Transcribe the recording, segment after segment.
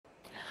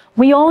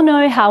We all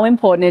know how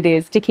important it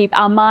is to keep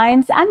our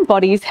minds and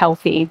bodies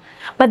healthy,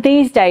 but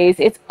these days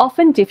it's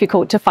often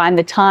difficult to find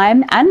the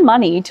time and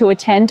money to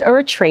attend a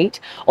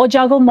retreat or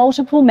juggle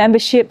multiple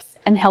memberships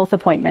and health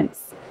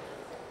appointments.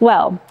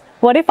 Well,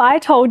 what if I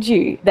told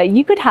you that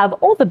you could have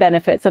all the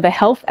benefits of a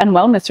health and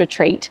wellness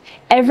retreat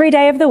every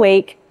day of the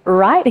week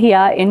right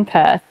here in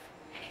Perth?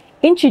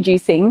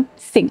 Introducing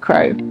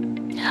Synkro,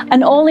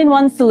 an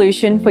all-in-one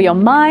solution for your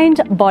mind,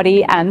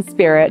 body and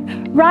spirit,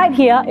 right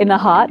here in the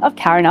heart of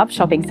Carriemcmahon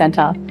Shopping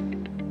Centre.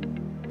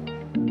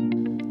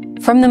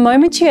 From the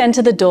moment you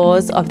enter the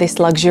doors of this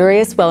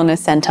luxurious wellness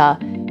centre,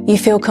 you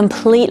feel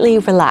completely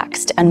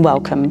relaxed and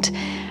welcomed.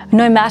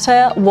 No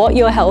matter what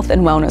your health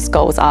and wellness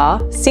goals are,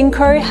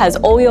 Synkro has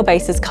all your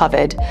bases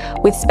covered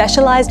with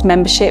specialised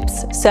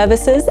memberships,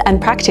 services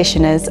and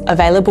practitioners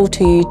available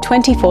to you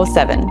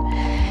 24/7.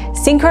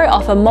 Synkro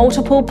offer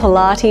multiple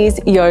Pilates,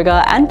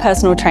 yoga and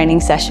personal training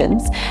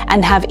sessions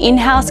and have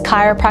in-house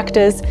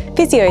chiropractors,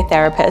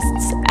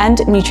 physiotherapists and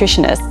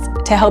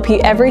nutritionists to help you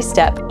every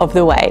step of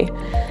the way.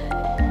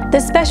 The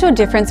special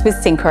difference with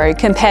Synkro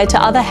compared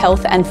to other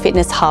health and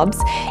fitness hubs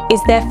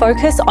is their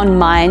focus on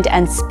mind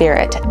and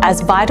spirit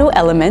as vital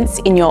elements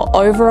in your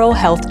overall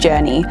health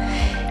journey.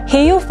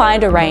 Here you'll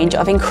find a range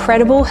of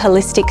incredible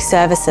holistic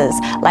services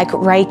like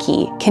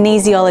Reiki,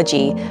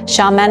 kinesiology,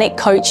 shamanic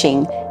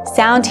coaching,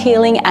 sound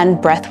healing and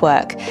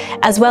breathwork,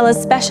 as well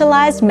as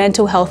specialised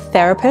mental health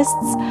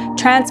therapists,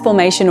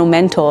 transformational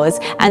mentors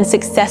and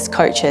success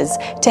coaches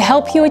to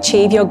help you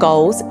achieve your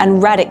goals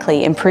and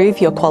radically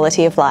improve your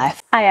quality of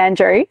life. Hi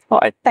Andrew.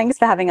 Hi. Thanks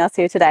for having us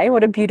here today.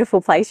 What a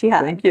beautiful place you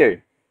have. Thank you.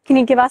 Can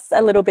you give us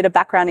a little bit of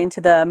background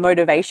into the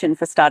motivation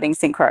for starting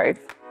Synkro?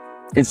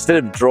 Instead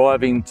of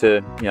driving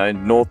to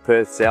North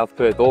Perth, South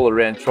Perth, all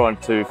around trying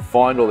to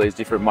find all these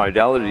different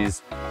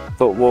modalities, I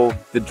thought, well,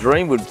 the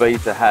dream would be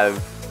to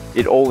have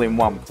it all in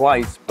one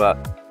place,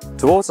 but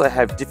to also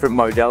have different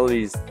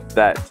modalities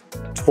that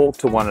talk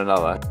to one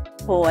another.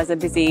 Or as a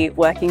busy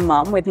working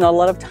mum with not a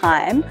lot of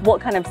time,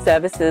 what kind of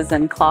services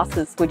and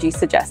classes would you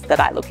suggest that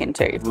I look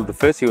into? Well, the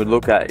first thing you would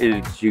look at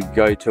is you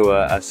go to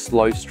a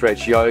slow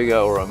stretch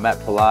yoga or a mat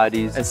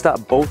Pilates and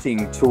start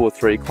bolting 2 or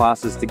 3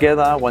 classes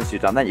together. Once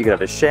you've done that, you could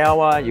have a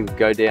shower, you could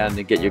go down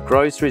and get your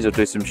groceries or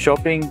do some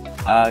shopping,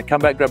 come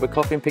back, grab a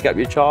coffee and pick up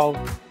your child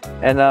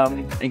and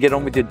get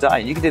on with your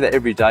day. You can do that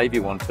every day if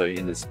you want to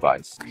in this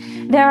space.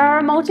 There are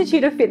a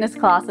multitude of fitness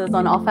classes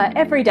on offer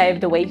every day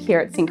of the week here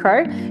at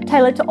Synkro,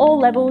 tailored to all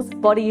levels,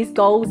 bodies,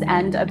 goals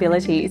and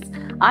abilities.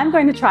 I'm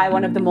going to try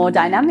one of the more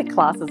dynamic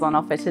classes on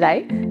offer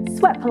today,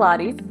 Sweat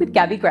Pilates with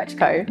Gabby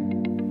Grechko.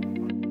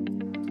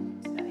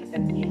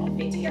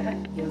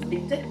 Heels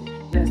lifted.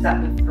 We're going to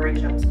start with 3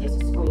 jumps. Yes,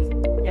 squeeze.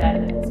 Get out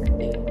of there. That's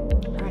good.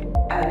 All right.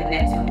 And the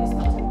next one is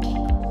not to kick.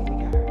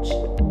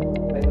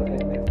 Here we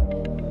go.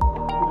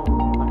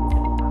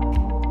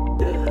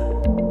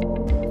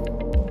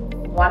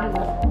 One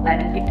more.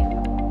 Land and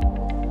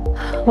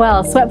kick.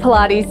 Well, Sweat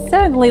Pilates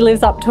certainly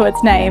lives up to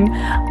its name,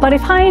 but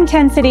if high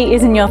intensity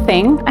isn't your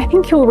thing, I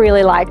think you'll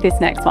really like this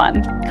next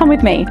one. Come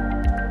with me.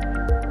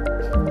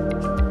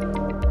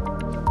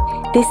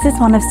 This is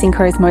one of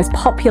Synkro's most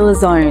popular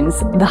zones,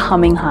 the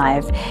Humming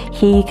Hive.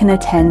 Here you can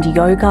attend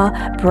yoga,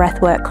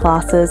 breathwork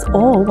classes,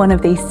 or one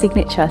of these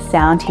signature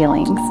sound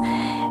healings.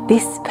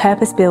 This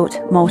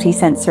purpose-built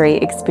multi-sensory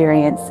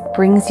experience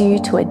brings you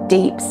to a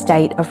deep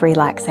state of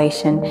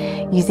relaxation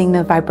using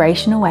the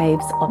vibrational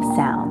waves of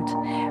sound,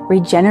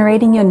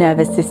 regenerating your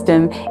nervous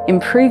system,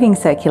 improving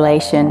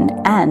circulation,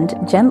 and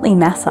gently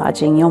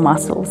massaging your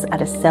muscles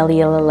at a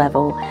cellular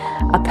level.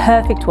 A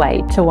perfect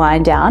way to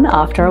wind down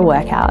after a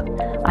workout.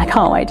 I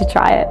can't wait to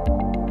try it.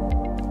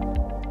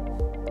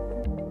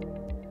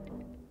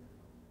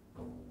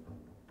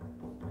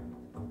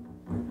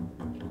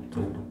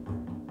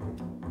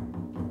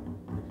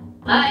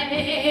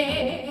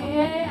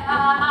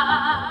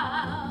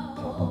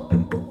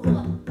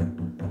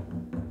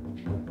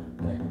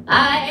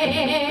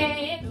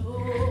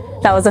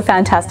 That was a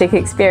fantastic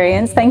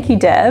experience. Thank you,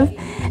 Dev.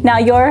 Now,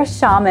 you're a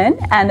shaman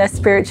and a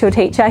spiritual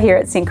teacher here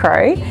at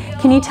Synkro.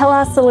 Can you tell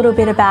us a little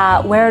bit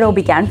about where it all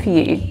began for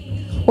you?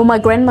 Well, my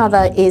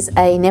grandmother is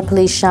a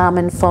Nepalese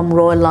shaman from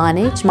royal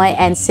lineage. My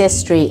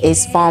ancestry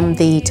is from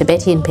the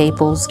Tibetan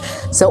peoples.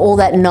 So all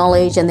that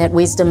knowledge and that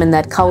wisdom and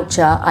that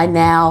culture I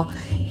now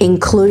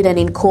include and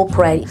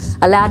incorporate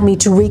allowed me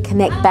to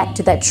reconnect back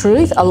to that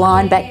truth,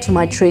 align back to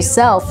my true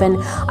self. And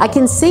I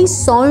can see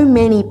so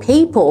many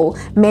people,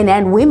 men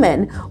and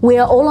women, we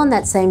are all on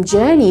that same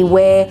journey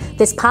where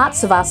there's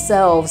parts of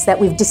ourselves that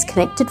we've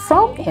disconnected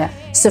from. Yeah.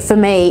 So for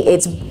me,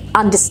 it's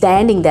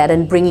understanding that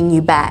and bringing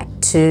you back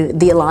to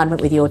the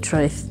alignment with your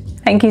truth.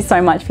 Thank you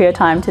so much for your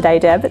time today,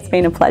 Deb. It's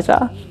been a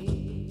pleasure.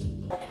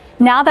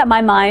 Now that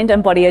my mind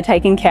and body are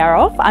taken care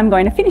of, I'm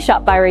going to finish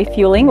up by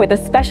refueling with a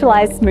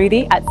specialised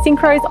smoothie at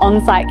Synkro's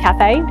on-site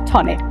cafe,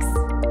 Tonics.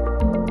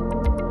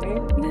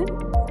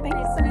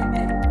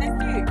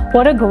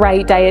 What a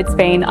great day it's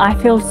been. I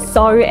feel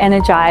so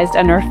energised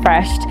and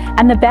refreshed,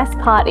 And the best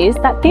part is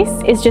that this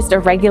is just a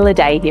regular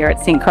day here at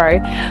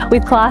Synkro.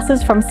 With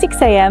classes from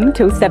 6 a.m.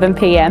 till 7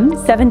 p.m,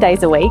 7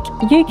 days a week,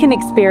 you can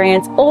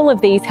experience all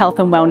of these health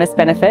and wellness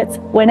benefits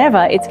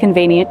whenever it's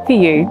convenient for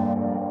you.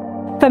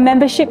 For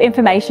membership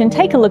information,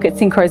 take a look at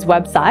Synkro's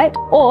website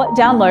or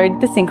download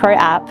the Synkro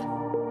app.